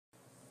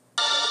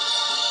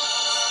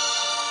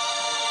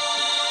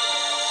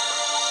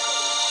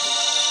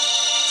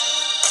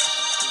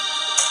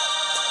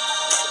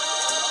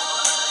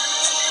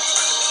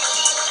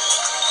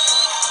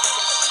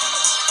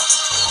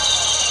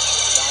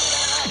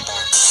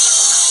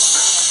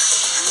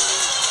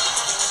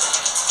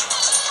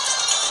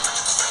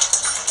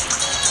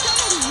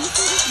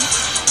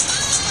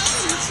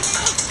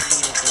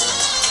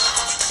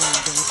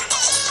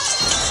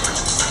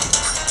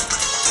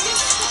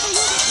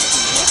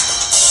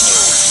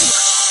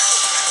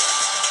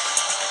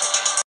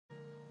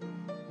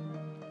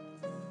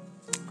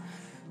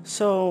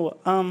So,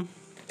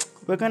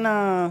 we're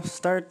gonna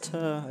start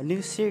a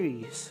new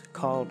series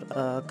called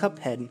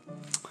Cuphead.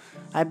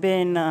 I've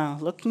been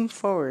looking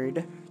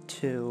forward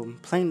to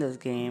playing this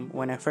game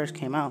when it first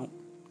came out,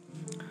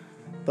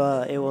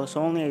 but it was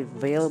only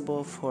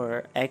available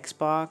for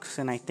Xbox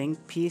and I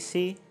think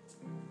PC.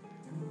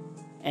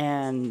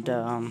 And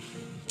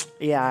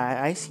yeah,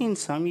 I seen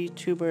some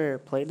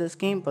YouTuber play this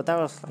game, but that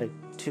was like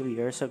 2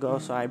 years ago,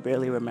 so I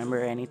barely remember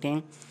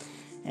anything.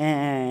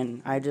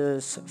 And I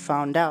just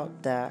found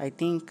out that I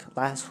think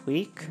last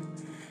week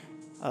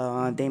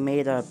they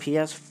made a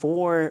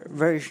PS4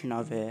 version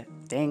of it.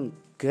 Thank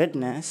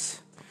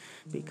goodness,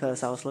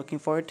 because I was looking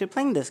forward to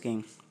playing this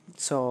game.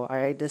 So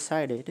I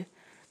decided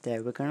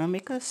that we're gonna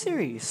make a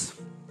series.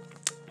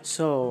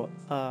 So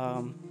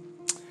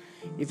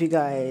if you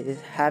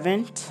guys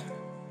haven't,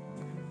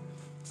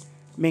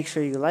 make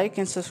sure you like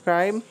and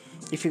subscribe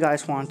if you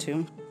guys want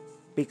to,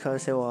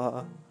 because it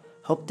will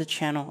help the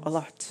channel a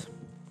lot.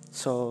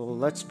 So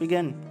let's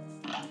begin.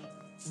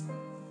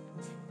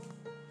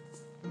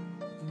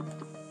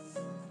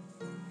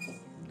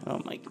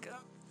 Oh my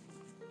god.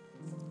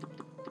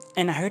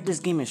 And I heard this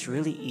game is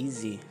really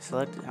easy.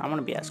 Select, I want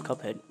to be as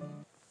Cuphead.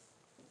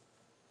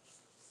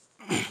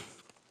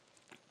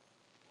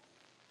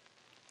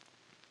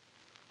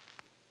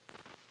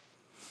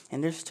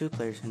 And there's 2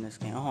 players in this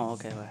game. Oh,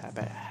 okay. Well, I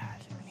better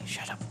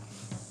shut up.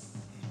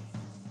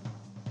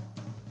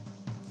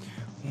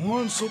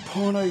 Once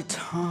upon a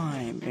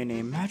time, in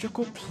a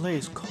magical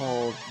place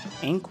called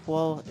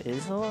Inkwell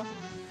Isla,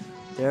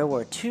 there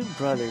were 2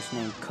 brothers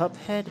named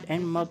Cuphead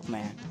and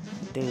Mugman.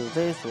 They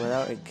lived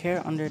without a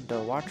care under the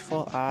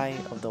watchful eye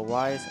of the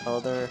wise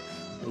elder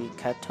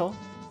Riketo.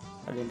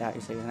 I think that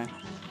is his name.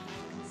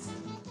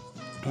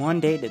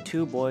 One day, the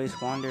 2 boys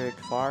wandered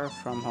far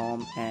from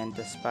home, and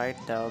despite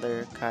the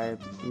elder Kai's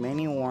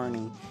many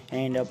warnings,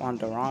 ended up on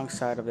the wrong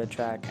side of the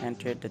track,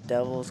 entered the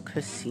Devil's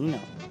Casino.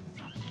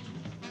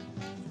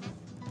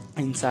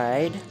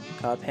 Inside,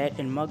 Cuphead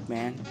and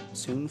Mugman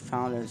soon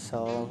found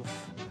themselves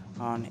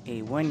on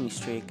a winning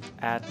streak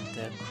at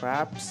the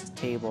craps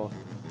table.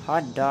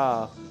 "Hot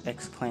dog!"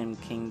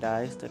 exclaimed King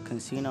ThIs, the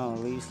casino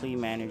leasely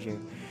manager.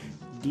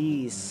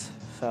 "These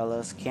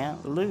fellas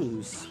can't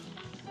lose."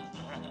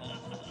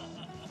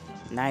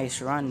 "Nice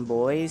run,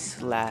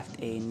 boys," laughed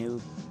a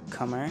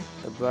newcomer.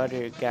 The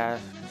brother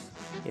gasped.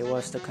 It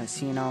was the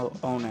casino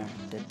owner,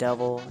 the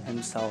devil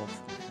himself.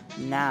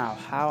 "Now,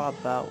 how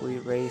about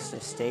we raise the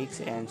stakes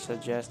and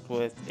suggest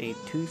with a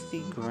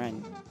toothy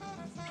grin?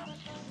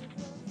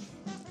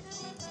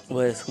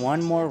 With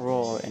one more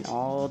roll and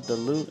all the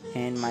loot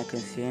in my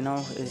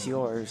casino is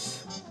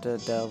yours,"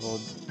 the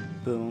devil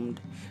boomed.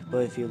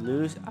 "But if you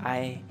lose,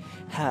 I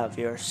have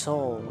your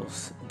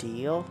souls.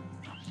 Deal?"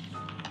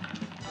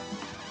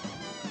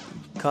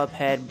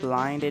 Cuphead,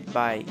 blinded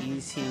by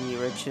easy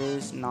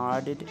riches,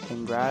 nodded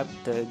and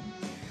grabbed the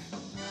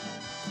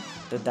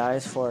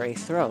dice for a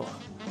throw.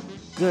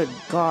 "Good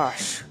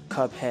gosh,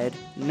 Cuphead,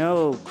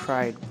 no!"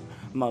 cried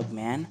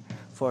Mugman,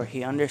 for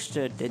he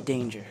understood the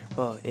danger,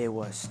 but it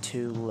was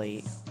too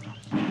late.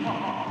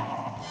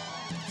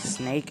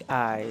 "Snake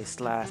eyes,"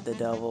 laughed the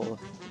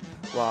devil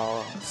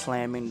while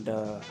slamming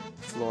the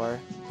floor.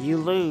 "You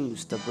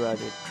lose!" The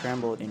brother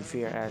trembled in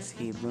fear as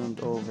he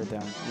loomed over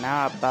them.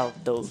 "Now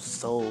about those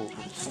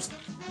souls."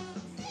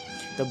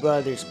 The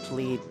brothers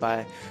plead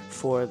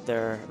for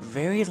their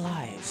very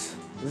lives.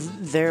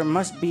 "There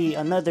must be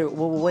another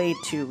way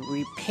to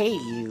repay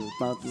you,"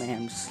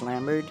 Mugman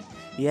stammered.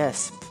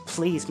 "Yes,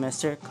 please,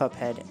 mister,"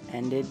 Cuphead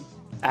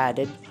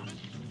added.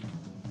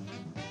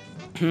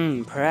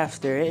 Perhaps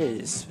there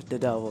is,"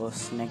 the devil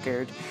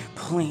snickered,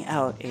 pulling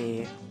out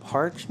a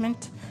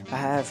parchment.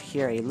 "I have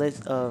here a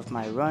list of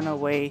my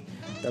runaway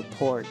the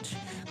porch.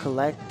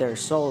 Collect their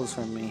souls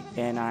for me,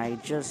 and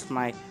I just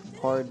might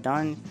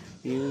pardon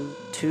you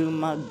 2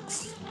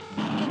 mugs."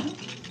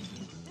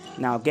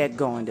 "Now get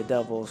going," the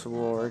devil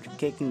roared,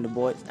 kicking the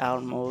boys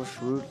out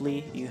most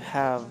rudely. "You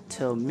have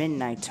till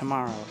midnight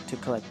tomorrow to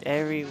collect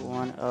every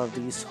one of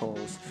these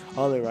souls.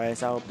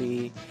 Otherwise, I'll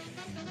be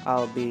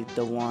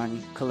the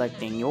one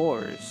collecting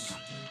yours."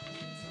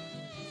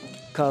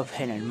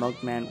 Cuphead and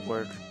Mugman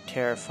were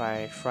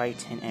terrified,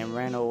 frightened, and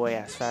ran away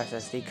as fast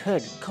as they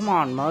could. "Come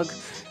on, Mug,"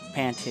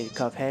 panted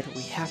Cuphead.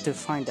 "We have to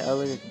find the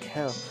elder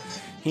Kel.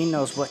 He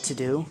knows what to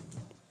do."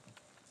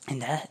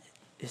 And that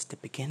is the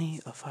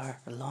beginning of our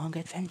long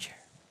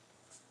adventure.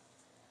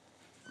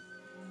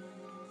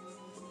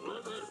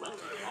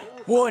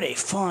 "What a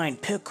fine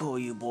pickle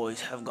you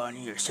boys have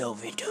gotten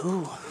yourself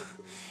into.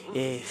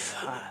 If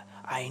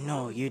I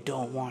know you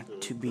don't want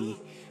to be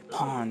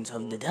pawns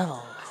of the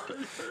devil,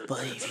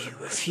 but if you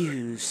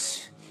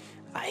refuse,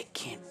 I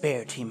can't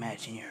bear to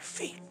imagine your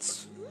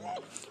fates.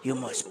 You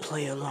must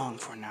play along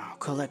for now,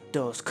 collect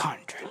those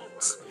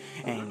contracts,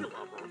 and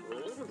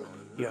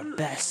your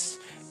best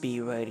be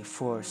ready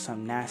for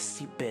some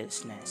nasty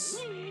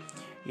business.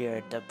 Your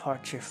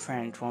departure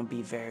friends won't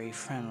be very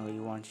friendly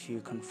once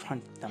you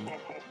confront them.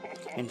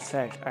 In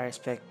fact, I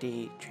expect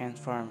they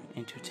transform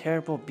into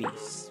terrible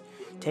beasts.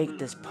 Take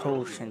this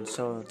potion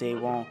so they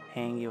won't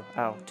hang you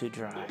out to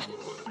dry.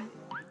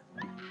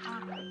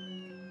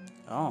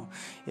 Oh,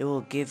 it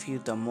will give you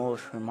the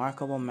most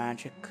remarkable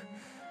magic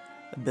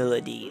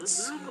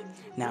abilities.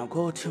 Now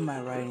go to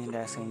my writing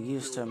desk and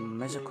use the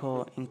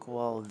mystical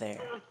inkwell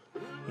there.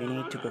 You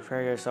need to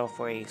prepare yourself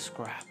for a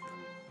scrap.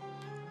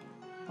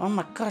 Oh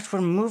my gosh,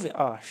 we're moving.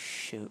 Oh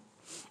shoot.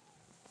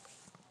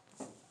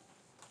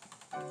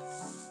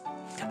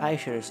 I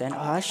should have said,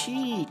 oh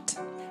shit.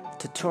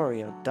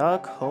 Tutorial.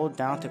 Duck, hold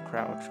down to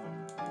crouch.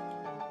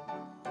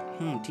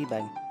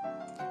 Teabag.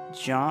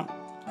 Jump.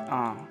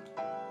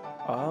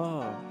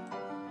 Oh.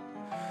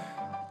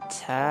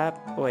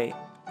 Tap. Wait.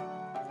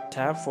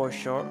 Tap for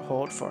short,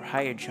 hold for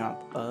higher jump.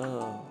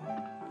 Oh.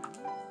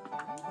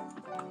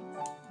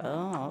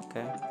 Oh,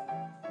 okay.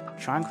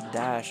 Triangle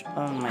dash.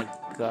 Oh my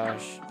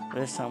gosh.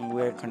 There's some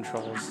weird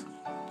controls.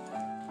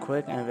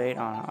 Quick and evade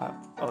on up.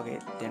 Okay,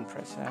 then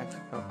press X.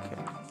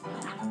 Okay.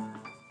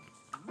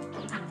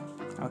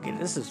 Okay,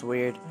 this is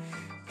weird.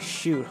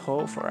 Shoot,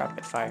 hold for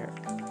rapid fire.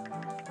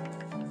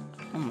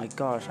 Oh my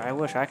gosh, I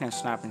wish I can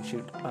snap and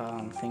shoot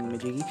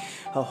thingamajiggy.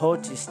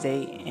 Hold to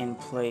stay in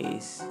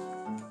place.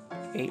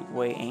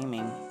 8-way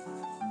aiming.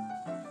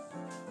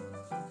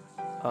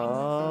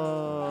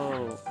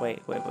 Oh,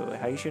 wait.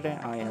 How you shoot it?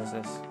 Oh yeah, it's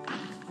this.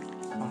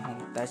 Oh,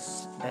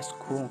 that's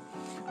cool.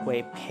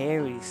 Wait,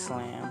 parry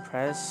slam.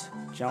 Press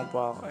jump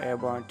while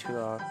airborne to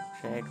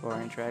object or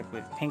interact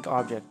with pink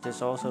object.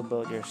 This also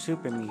builds your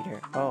super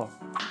meter. Oh.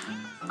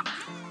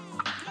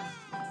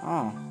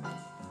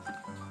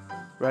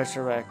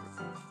 Resurrect.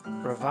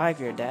 Revive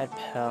your dead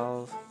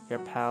pal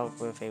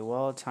with a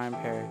well-timed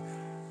parry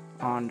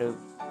on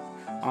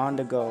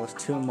the go.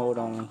 2 mode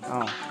only.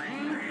 Oh.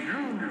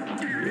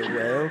 You're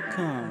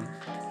welcome.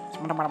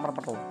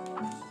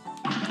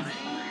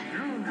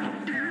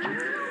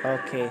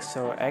 Okay,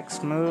 so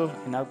X move,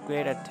 an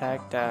upgrade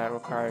attack that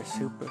requires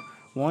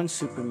one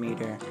super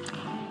meter.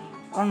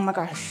 Oh my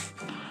gosh,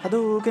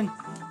 Hadouken!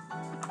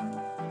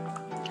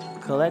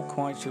 Collect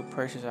coins to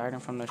purchase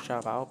items from the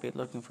shop. I'll be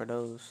looking for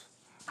those.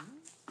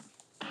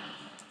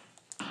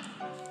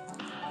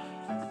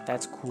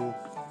 That's cool.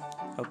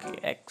 Okay,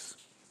 X.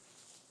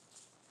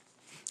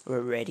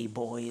 We're ready,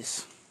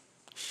 boys.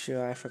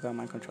 Sure, I forgot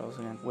my controls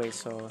again. Wait,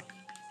 so...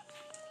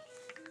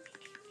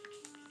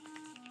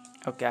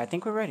 Okay, I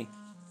think we're ready.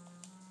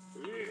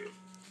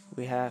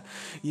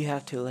 You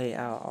have to lay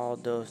out all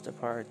those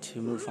parts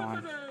to move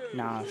on.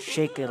 Now,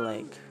 shake a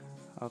leg.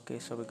 Okay,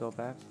 so we go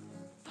back.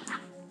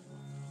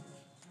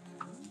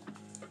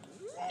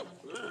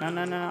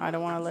 No, I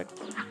don't want to let...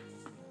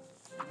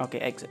 Okay,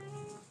 exit.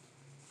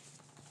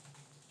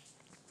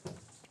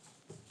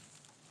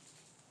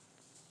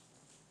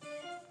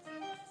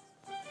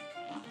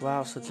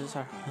 Wow, so this is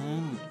our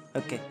home.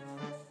 Okay.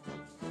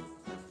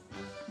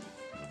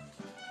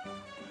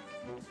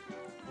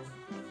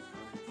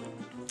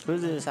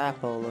 Who's this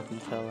apple-looking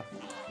fella?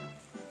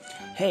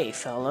 Hey,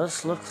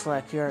 fellas, looks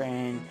like you're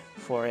in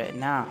for it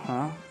now,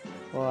 huh?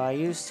 Well, I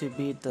used to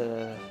be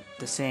the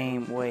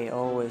same way,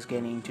 always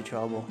getting into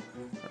trouble.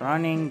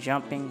 Running,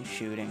 jumping,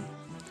 shooting.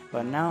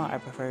 But now I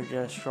prefer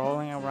just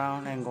strolling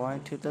around and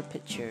going to the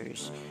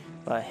pictures.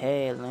 But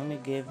hey, let me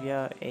give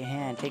you a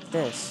hand. Take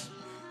this.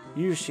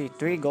 You see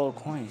 3 gold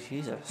coins.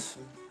 Jesus.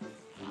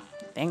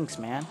 Thanks,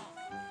 man.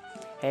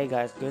 Hey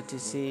guys, good to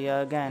see you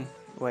again.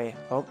 Wait,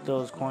 hope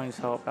those coins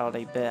help out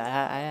a bit.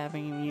 I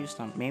haven't even used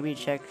them. Maybe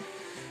check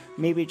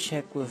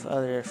with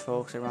other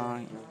folks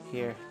around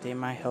here. They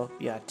might help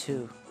you out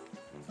too.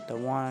 The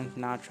one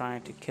not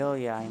trying to kill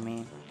you, I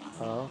mean.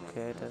 Oh,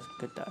 okay, that's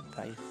good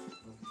advice.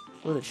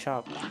 Ooh, the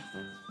shop.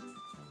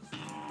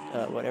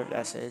 Whatever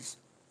that says.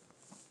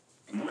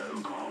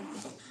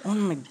 Oh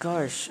my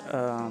gosh.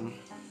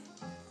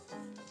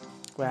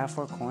 We have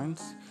 4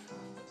 coins.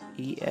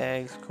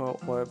 EX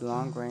orb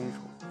long range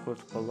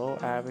with below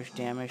average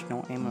damage,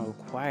 no aiming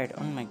required.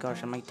 Oh my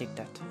gosh, I might take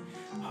that.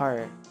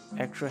 Heart,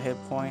 extra hit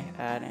point,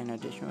 add an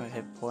additional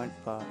hit point,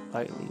 but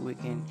lightly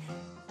weaken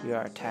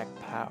your attack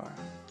power.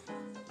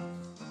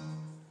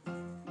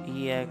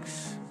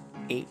 EX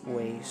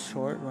 8-way,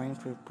 short range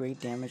with great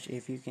damage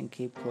if you can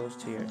keep close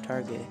to your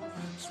target.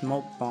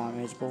 Smoke bomb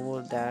is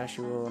bubble dash,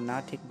 you will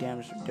not take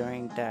damage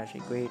during dash, a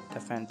great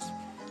defense.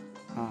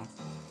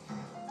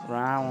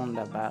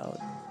 Roundabout.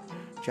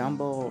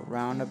 Jumbo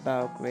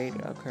roundabout, great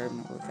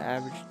occurrence with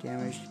average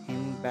damage,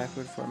 aiming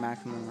backward for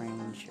maximum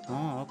range.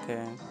 Oh,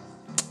 okay.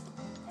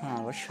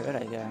 Oh, what should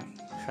I get?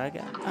 Should I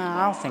get?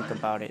 I'll think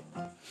about it.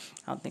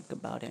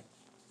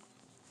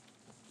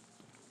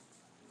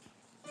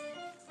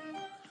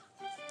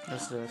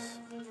 What's this?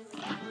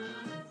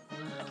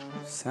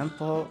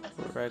 Simple,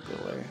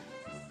 regular.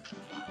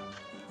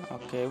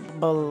 Okay,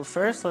 but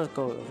first let's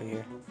go over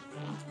here.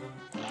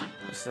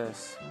 What's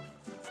this?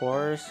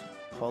 Force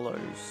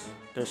colors.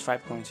 There's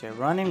 5 points here.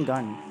 Run and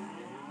gun.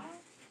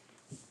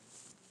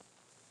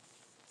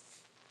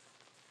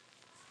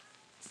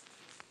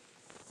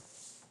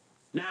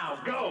 Now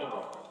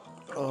go.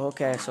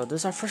 Okay, so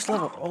this is our first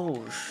level.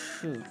 Oh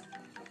shoot.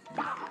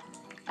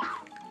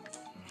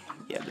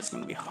 Yeah, this is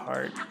gonna be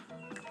hard.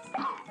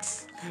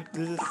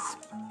 This is...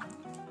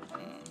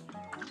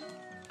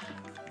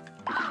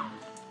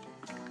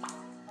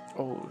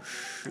 Oh,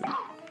 shoot.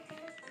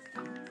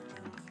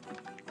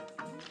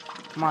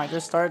 Come on,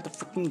 just start the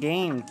freaking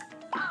game.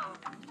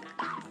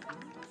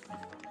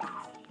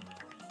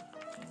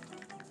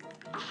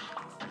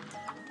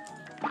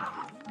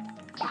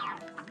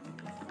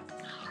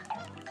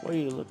 What are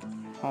you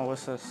looking? Oh,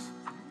 what's this?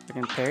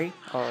 Freaking Perry?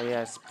 Oh,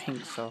 yeah, it's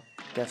pink, so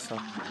guess so.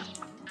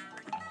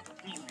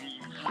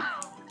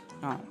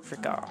 Oh,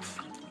 frick off.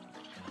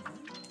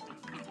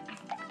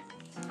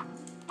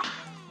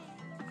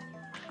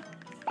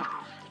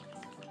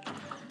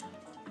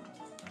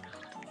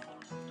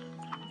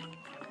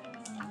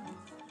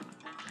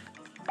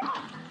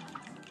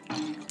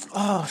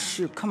 Oh,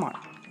 shoot, come on.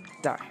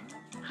 Die.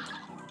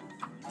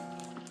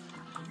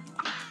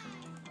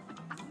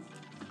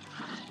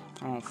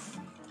 Oh,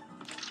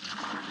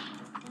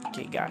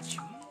 okay, got you.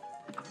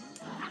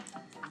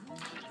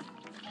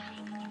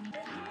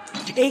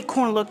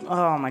 Acorn, look.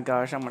 Oh my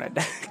gosh, I'm gonna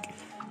die.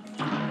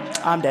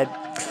 I'm dead.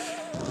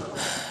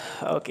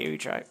 Okay,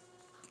 retry.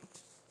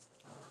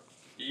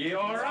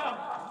 You're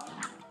up.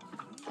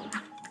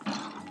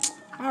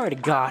 I already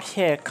got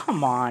hit.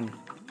 Come on.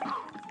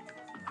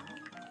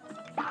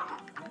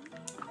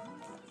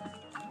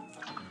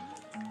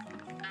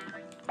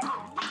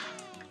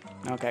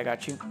 Okay, I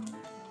got you.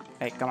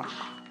 Hey, come on.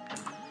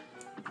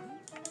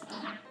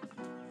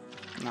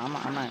 No,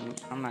 I'm not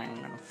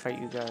even gonna fight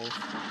you guys.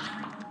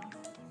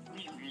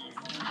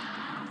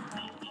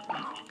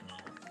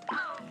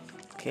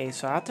 Okay,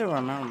 so I have to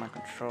remember my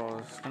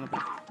controls. It's gonna be...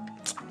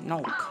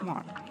 No, come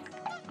on.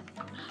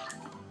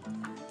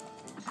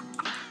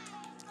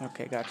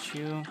 Okay, got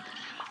you.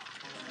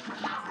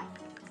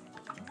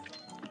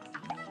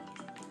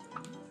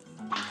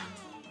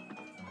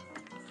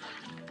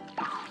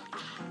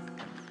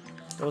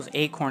 Those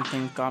acorn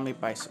things got me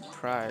by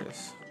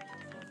surprise.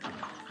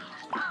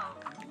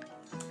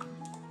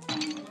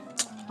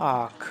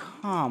 Oh,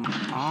 come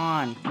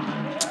on.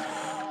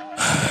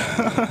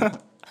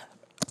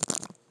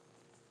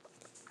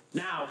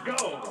 Now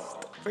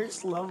go.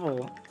 First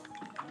level.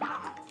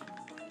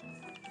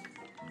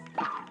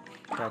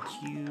 Got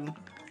you.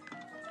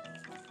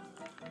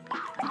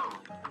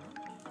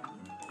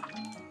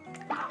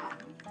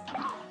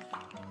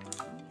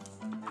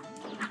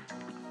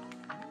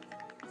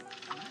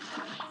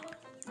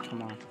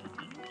 Come on.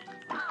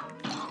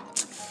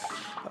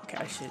 Okay,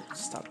 I should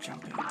stop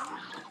jumping.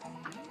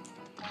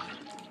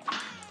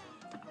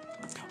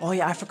 Oh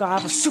yeah, I forgot I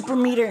have a super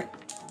meter.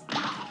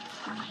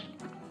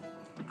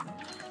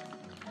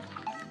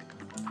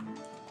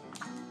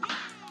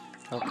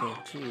 Okay,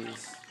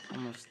 jeez.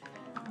 Almost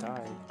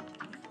died.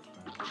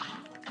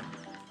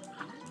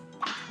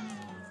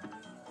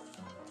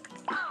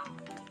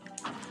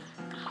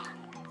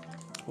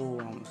 Oh,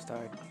 almost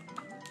died.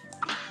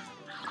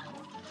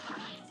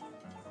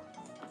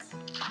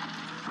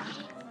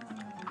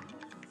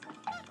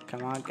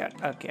 Come on,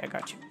 okay, I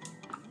got you.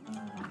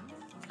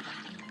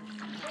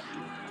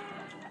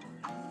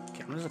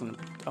 Okay, I'm just gonna,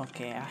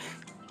 okay.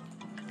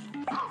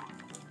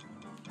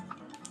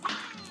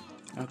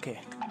 Okay.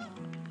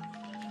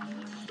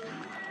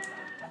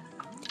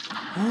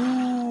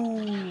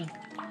 Ooh.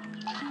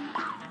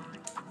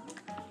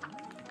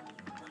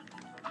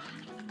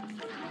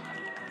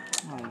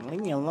 Oh, leave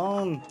me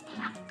alone.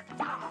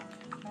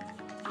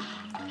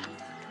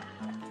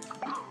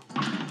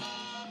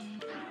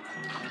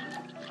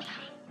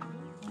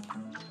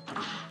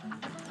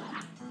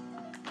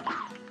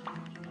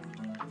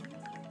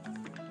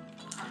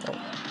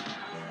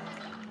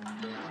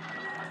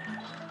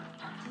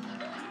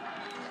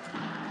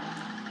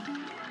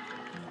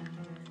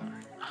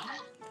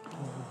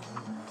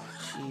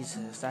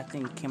 Jesus, that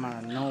thing came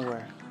out of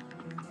nowhere.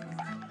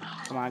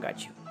 Come on, I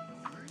got you.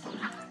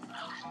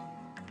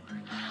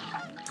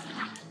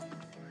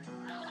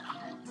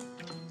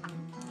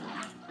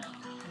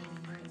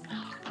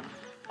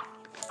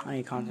 I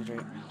need to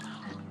concentrate.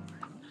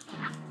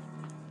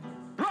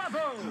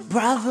 Bravo.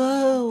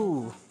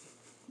 Bravo!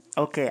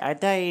 Okay, I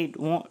died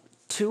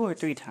 2 or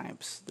 3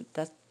 times.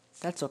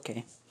 That's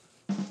okay.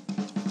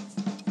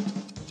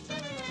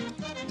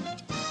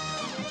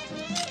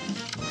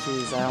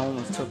 Jeez, that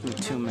almost took me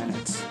 2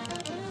 minutes.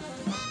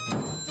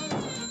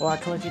 Oh, I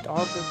collected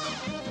all the...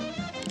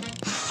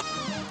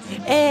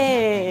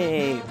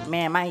 Hey!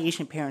 Man, my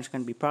Asian parents are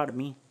gonna be proud of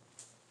me.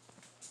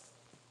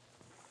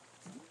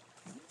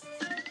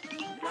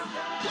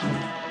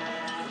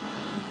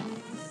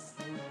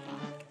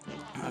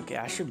 Okay,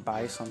 I should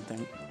buy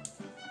something.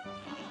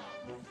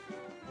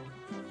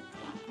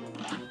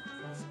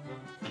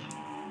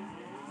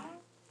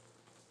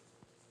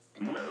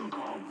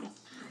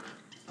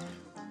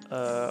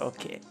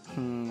 Okay.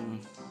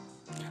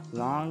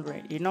 Long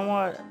range. You know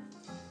what?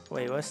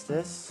 Wait, what's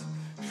this?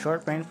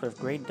 Short range with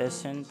great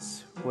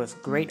distance,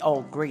 with great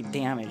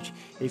damage.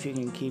 If you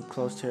can keep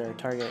close to your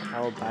target,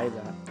 I will buy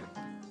that.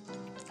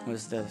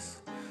 What's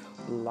this?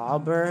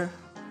 Clobbly,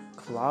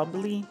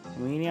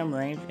 medium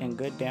range and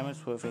good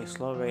damage with a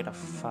slow rate of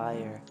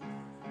fire.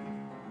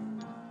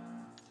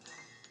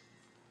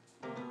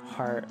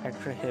 heart,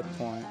 extra hit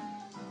point.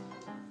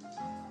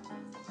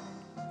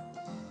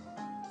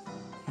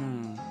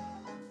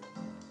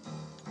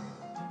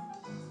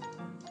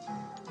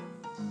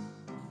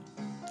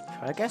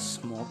 Should I guess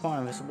smoke on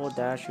invisible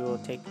dash?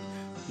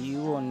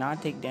 You will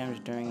not take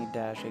damage during a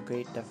dash. A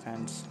great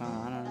defense. I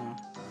don't know.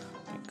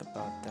 Think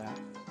about that.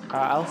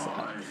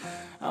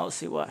 I'll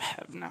see what I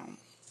have now.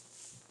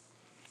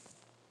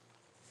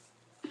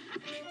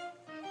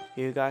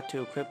 You got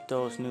to equip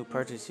those new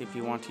purchases if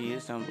you want to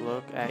use them.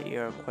 Look at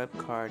your equip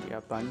card, you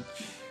bunch.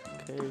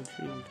 Okay,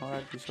 geez, why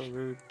would be so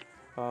rude?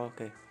 Oh,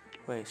 okay.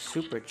 Wait,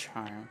 super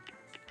charm.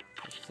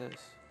 What's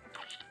this?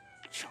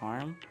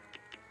 Charm?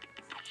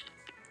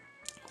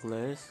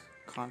 List?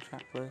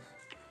 Contract list?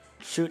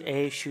 Shoot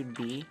A, shoot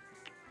B.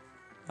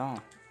 Oh,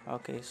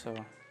 okay, so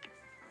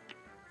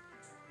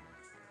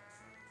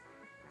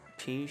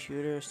P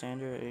shooter,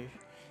 standard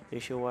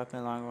issue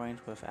weapon, long range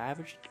with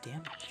average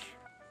damage.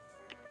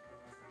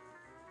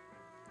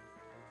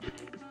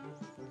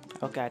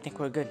 Okay, I think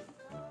we're good.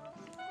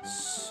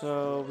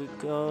 So we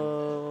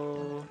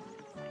go.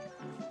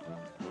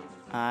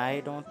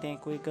 I don't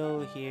think we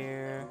go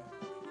here.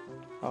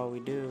 Oh, we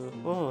do.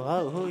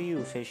 Oh, who are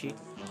you, fishy?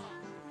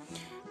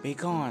 Be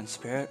gone,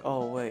 spirit.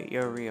 Oh, wait,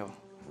 you're real.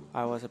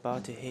 I was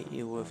about to hit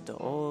you with the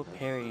old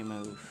parry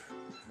move.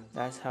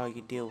 That's how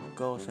you deal with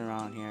ghosts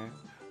around here.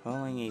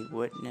 Only a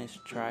witness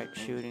tried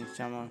shooting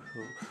someone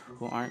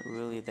who aren't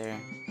really there.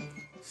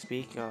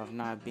 Speak of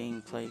not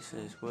being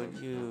places, would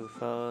you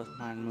fellas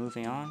mind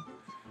moving on?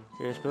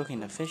 You're spooking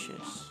the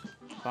fishes.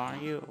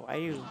 Aren't you?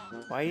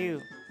 Why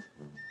you?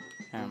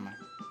 Never mind.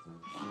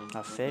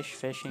 A fish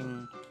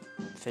fishing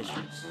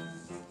fishes.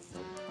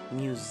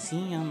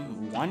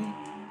 Museum 1?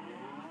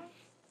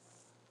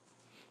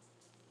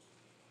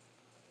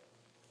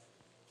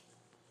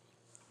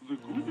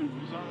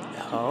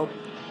 Oh.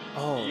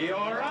 Oh.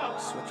 You're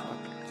up. Switch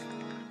weapons.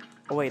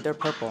 Oh wait, they're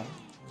purple.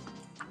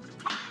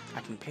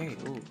 I can parry.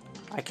 Ooh.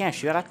 I can't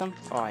shoot at them?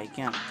 Oh, I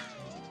can't.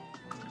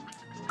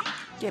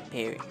 Get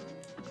parry.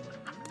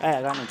 Hey,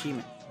 I got an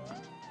achievement.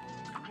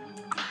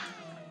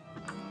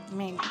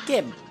 Man,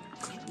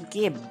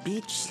 get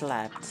beach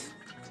slapped.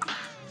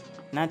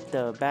 Not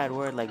the bad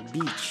word like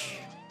beach.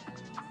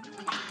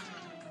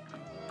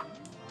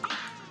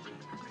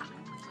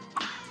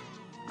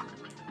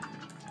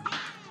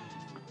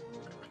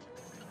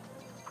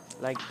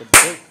 Like the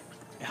big.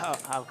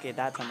 Oh, okay,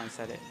 that's how I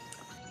said it.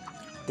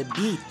 The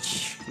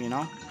beach, you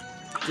know?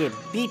 Get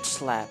beach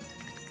slapped.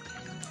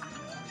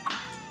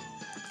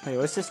 Wait,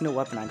 what's this new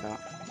weapon I got?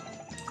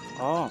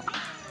 Oh.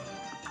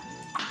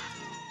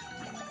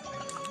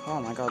 Oh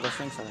my god, those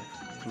things are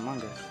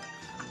humongous.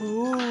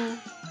 Ooh.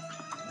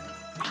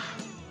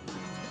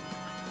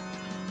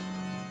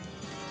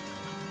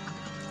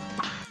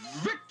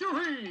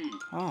 Victory!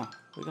 Oh,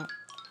 we got.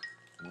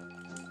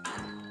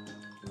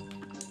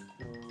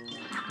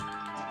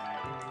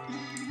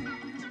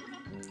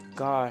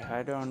 God,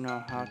 I don't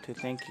know how to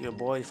thank you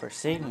boys for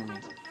saving me.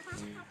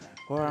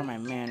 Where are my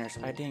manners?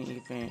 I didn't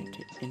even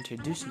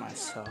introduce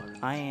myself.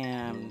 I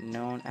am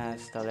known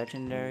as the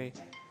legendary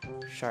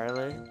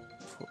Charlotte.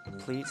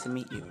 Pleased to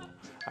meet you.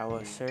 I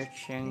was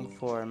searching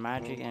for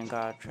magic and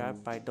got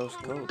trapped by those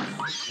ghosts.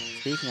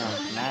 Speaking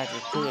of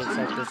magic, please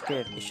accept this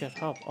gift. It should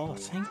help. Oh,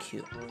 thank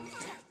you.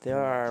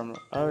 There are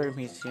other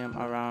museums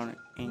around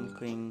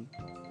Inkling.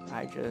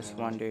 I just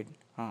wondered.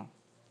 Oh,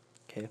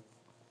 okay.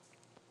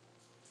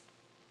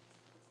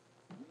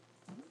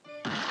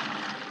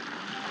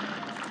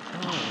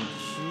 Oh,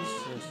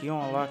 Jesus. You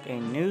unlock a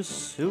new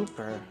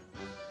super.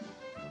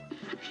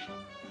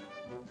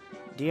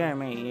 Dear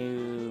me,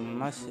 you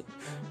must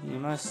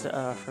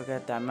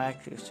forget that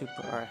magic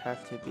super art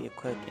have to be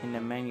equipped in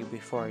the menu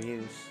before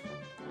use.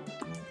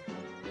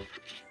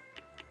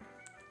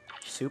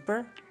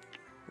 Super?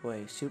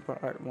 Wait, super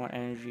art 1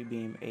 energy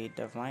beam, a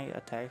divine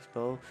attacks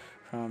both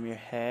from your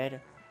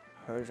head,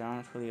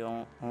 horizontally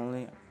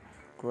only,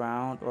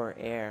 ground or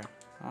air.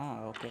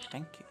 Oh, okay,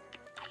 thank you.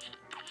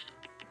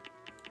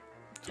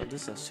 So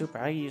this is a super.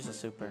 How do you use a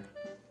super?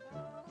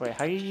 Wait,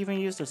 how do you even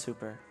use the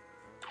super?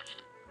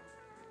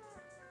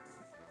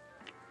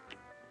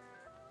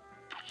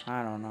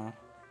 I don't know.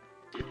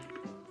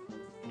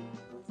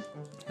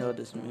 Oh,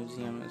 this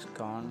museum is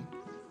gone.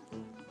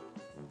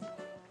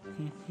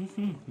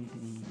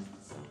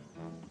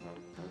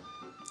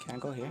 Can I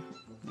go here?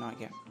 Not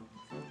yet.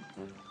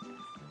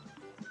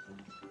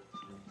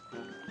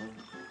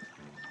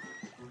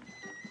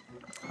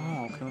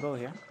 Oh, can we go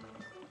here?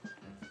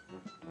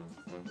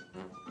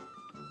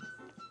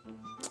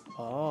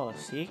 Oh,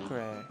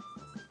 secret.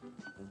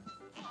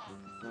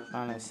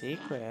 Found a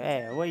secret.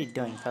 Hey, what are you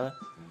doing, fella?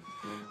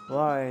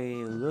 Why are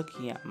you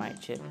looking at my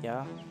chip,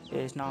 yeah?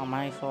 It's not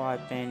my fault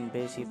I've been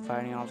busy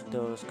fighting off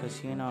those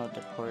casino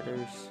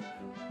deporters.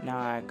 Now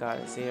I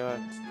got zero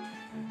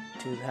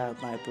to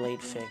have my blade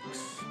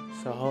fixed.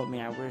 So help me,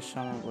 I wish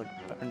someone would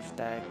punch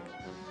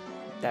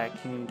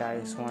that King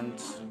ThIs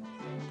once.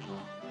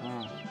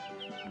 Oh.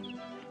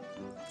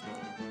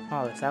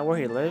 Oh, is that where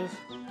he lives?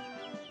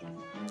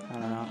 I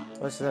don't know.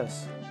 What's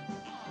this?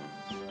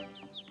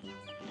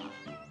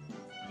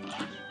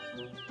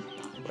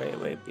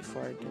 wait,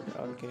 before I do that.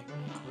 Okay.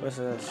 What's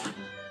this?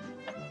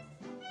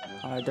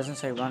 It doesn't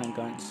say run and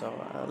gun, so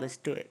let's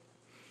do it.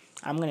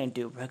 I'm gonna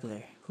do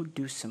regular. Who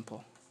do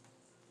simple?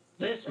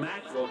 This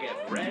match will get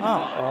red Oh,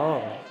 hot.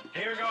 oh.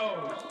 Here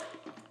goes.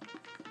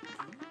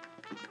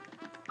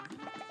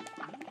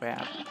 Wait,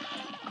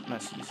 I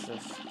must use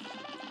this.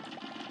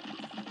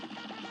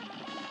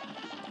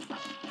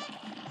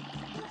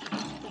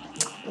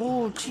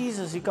 Oh,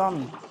 Jesus, you got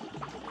me.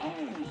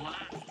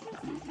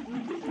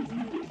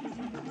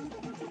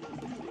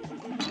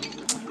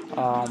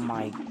 Oh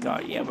my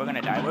god, yeah, we're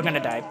gonna die. We're gonna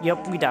die.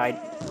 Yep, we died.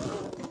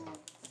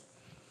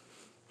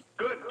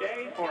 Good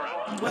day for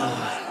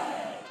us.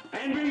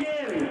 And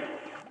begin.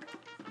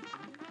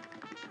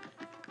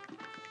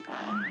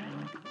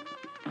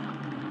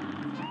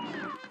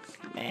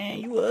 Man,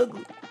 you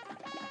ugly.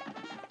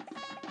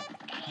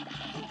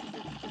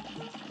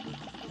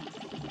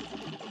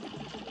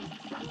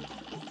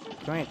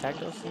 Can we attack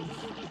those things?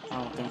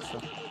 I don't think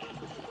so.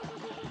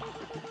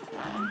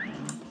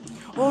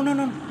 Oh, no,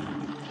 no, no.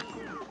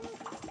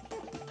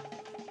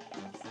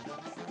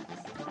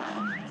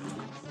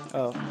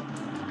 Oh.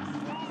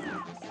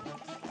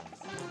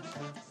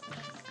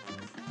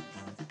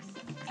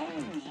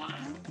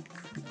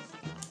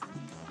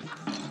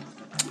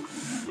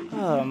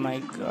 Oh my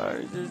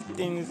god, this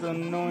thing is an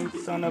annoying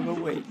son of a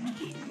witch.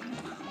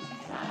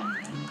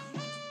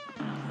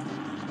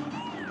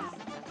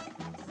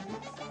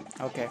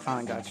 Okay,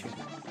 finally got you.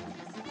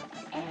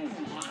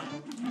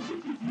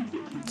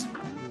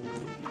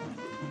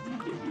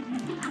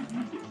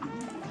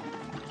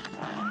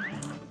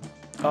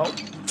 Oh.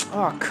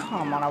 Oh,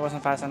 come on, I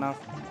wasn't fast enough.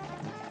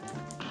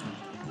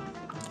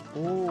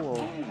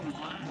 Ooh.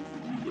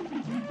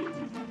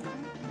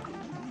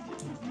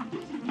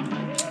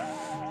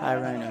 I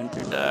ran under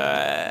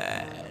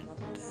that.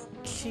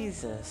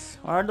 Jesus.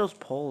 Why are those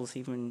poles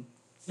even?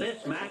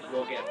 This match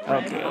will get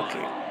red Okay, hot.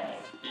 okay.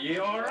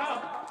 You're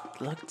up.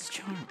 Look at this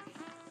charm.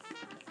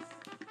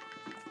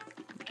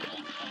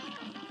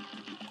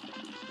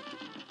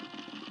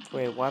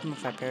 Wait, what happens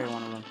if I parry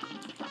one of them?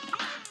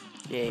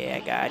 Yeah, I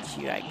got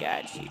you, I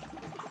got you.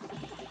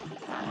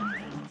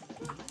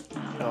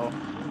 Oh.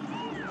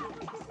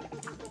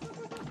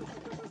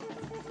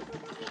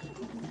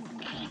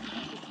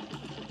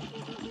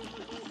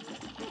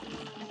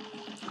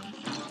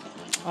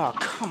 Oh,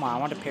 come on, I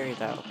want to parry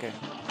that, okay.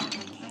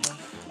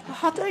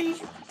 How do I...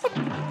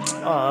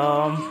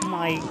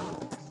 my...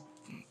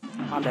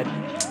 I'm dead.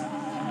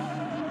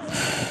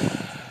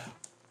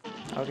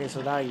 Okay,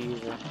 so now you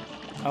use it.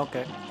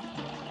 Okay.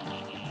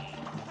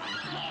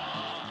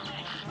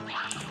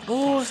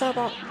 Oh, is that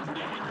about...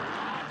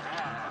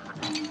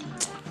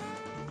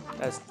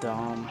 That's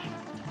dumb.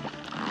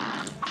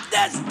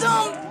 That's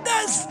dumb!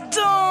 That's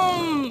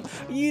dumb!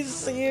 You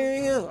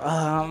serious?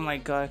 Oh my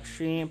god,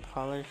 extreme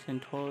polish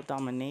and total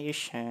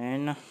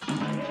domination.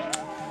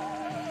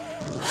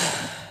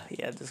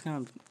 Yeah, this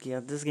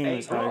game A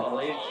is hard. brawl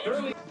is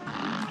surely.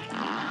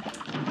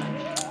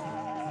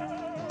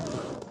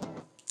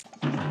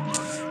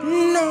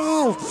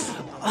 No!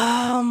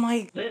 Oh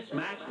my... This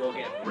match will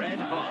get red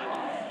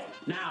hot.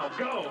 Now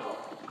go.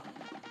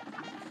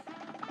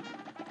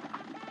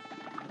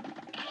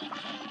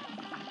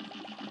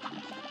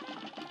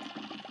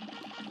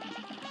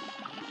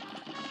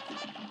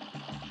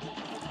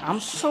 I'm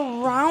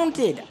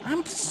surrounded!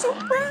 I'm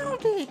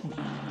surrounded!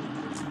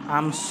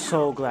 I'm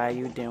so glad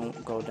you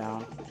didn't go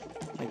down.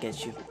 I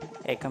get you.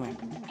 Hey, come here.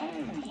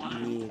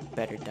 You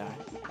better die.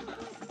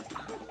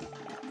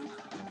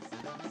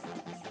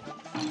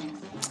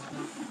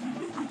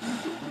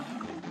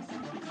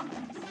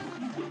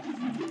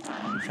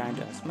 I'm trying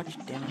to do as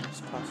much damage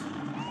as possible.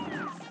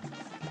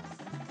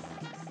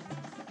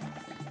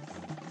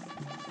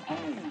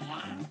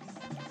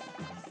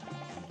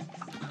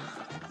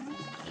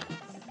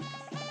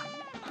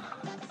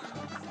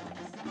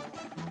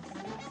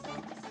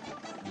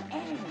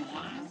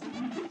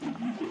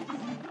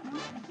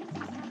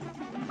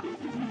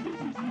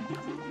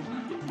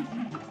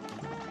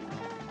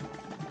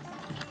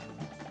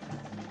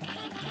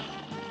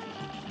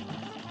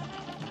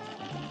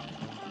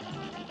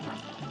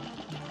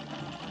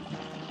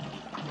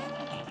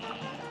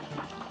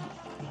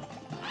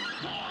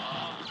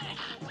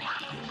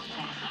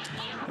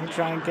 You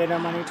try and get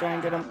him, you try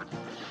and get him.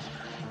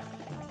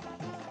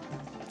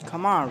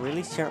 Come on,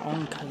 release your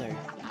own color.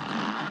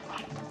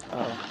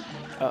 Uh-oh.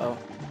 Uh-oh.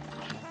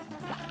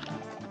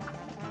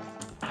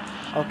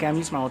 Okay, I'm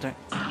using my ultimate.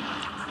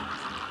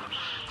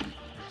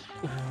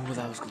 Ooh,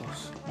 that was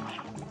close.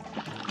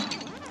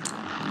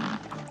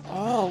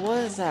 Oh, what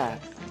is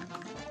that?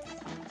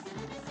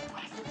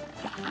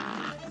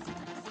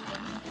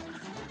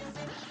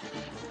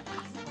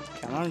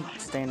 Okay, I'm gonna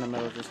stay in the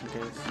middle just in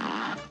case.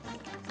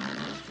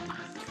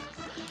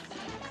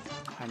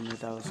 I knew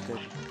that was good.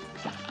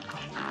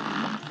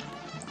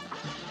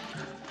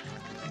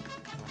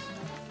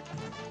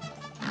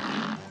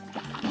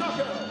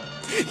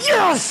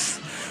 Yes!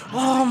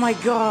 Oh my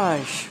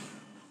gosh!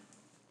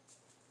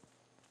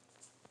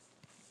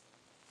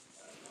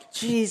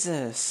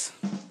 Jesus.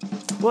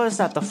 What is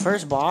that, the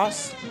first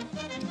boss?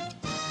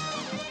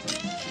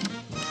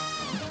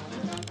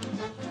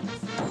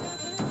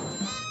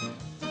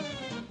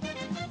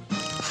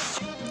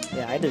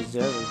 I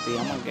deserve a B.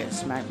 I'm gonna get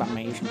smacked by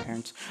my Asian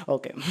parents.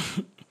 Okay.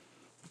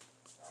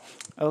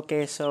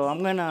 Okay, so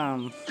I'm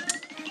gonna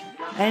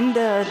end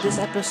this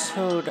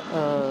episode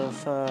of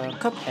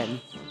Cuphead.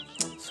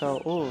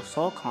 So, oh,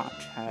 Soulcon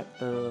chat.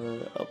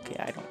 Okay,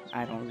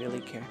 I don't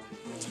really care.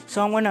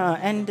 So I'm gonna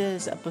end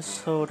this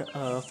episode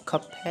of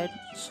Cuphead.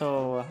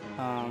 So,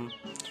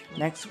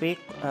 next week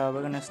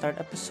we're gonna start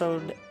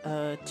episode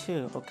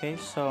 2. Okay,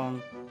 so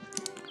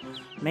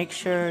make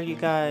sure you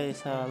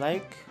guys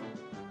like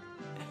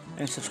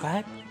and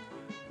subscribe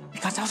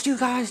because I'll see you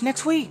guys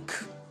next week.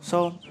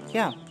 So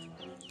yeah,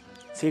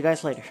 see you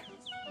guys later.